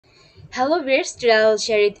Hello viewers, today I'll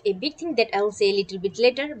share it a big thing that I'll say a little bit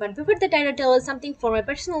later. But before that, I'll tell you something for my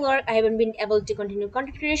personal work. I haven't been able to continue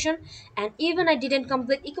content creation, and even I didn't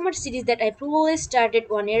complete e-commerce series that I probably started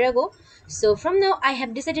 1 year ago. So from now, I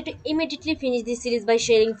have decided to immediately finish this series by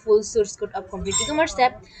sharing full source code of complete e-commerce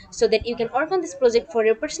app, so that you can work on this project for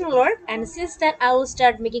your personal work. And since then, I will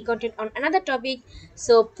start making content on another topic.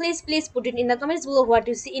 So please put it in the comments below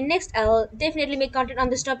what you see in next. I'll definitely make content on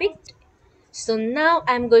this topic. So now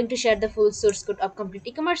I'm going to share the full source code of complete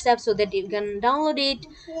e-commerce app so that you can download it,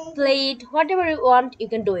 play it, whatever you want, you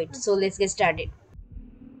can do it. So let's get started.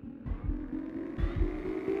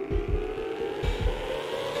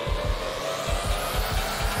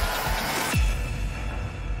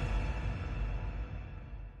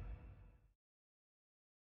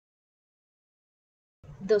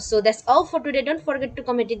 So that's all for today. Don't forget to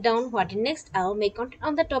comment it down what in next. I'll make content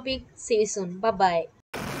on the topic. See you soon. Bye bye.